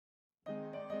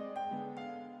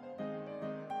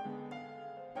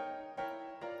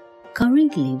Curry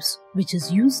leaves, which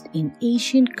is used in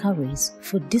Asian curries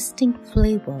for distinct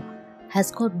flavor,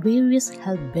 has got various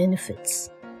health benefits.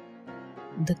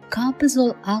 The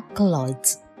carbazole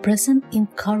alkaloids present in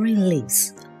curry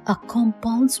leaves are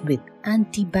compounds with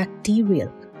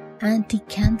antibacterial,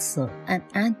 anti-cancer and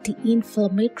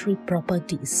anti-inflammatory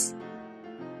properties.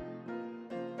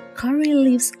 Curry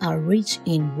leaves are rich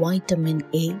in vitamin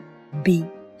A, B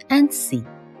and C.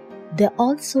 They're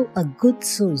also a good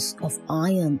source of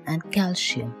iron and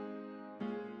calcium.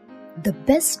 The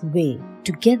best way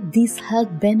to get these health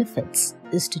benefits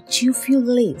is to chew few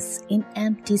leaves in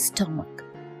empty stomach.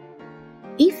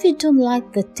 If you don't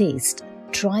like the taste,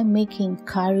 try making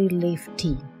curry leaf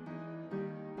tea.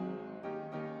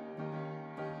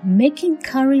 Making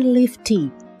curry leaf tea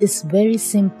is very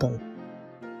simple.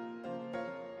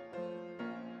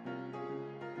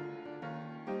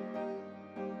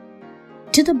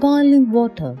 To the boiling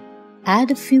water,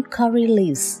 add a few curry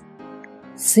leaves.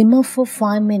 Simmer for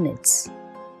 5 minutes.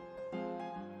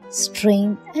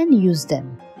 Strain and use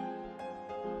them.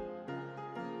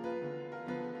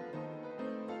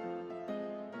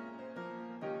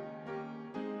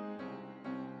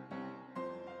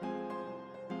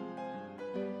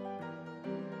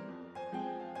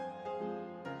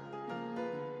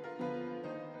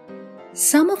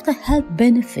 Some of the health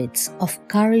benefits of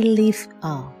curry leaf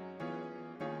are: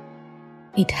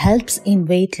 it helps in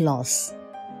weight loss.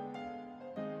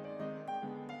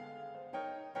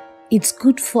 It's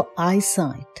good for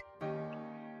eyesight.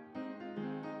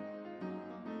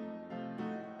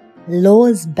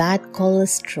 Lowers bad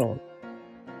cholesterol.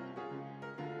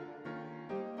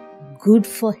 Good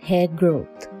for hair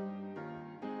growth.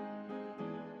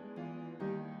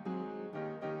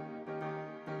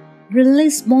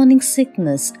 Release morning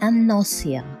sickness and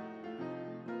nausea.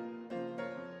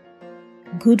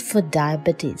 Good for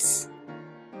diabetes.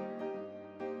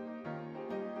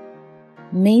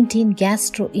 Maintain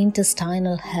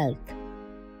gastrointestinal health.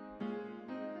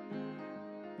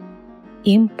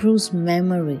 Improves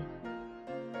memory.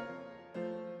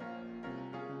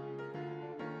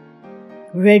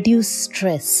 Reduce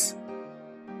stress.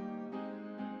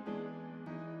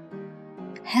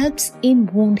 Helps in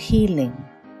wound healing.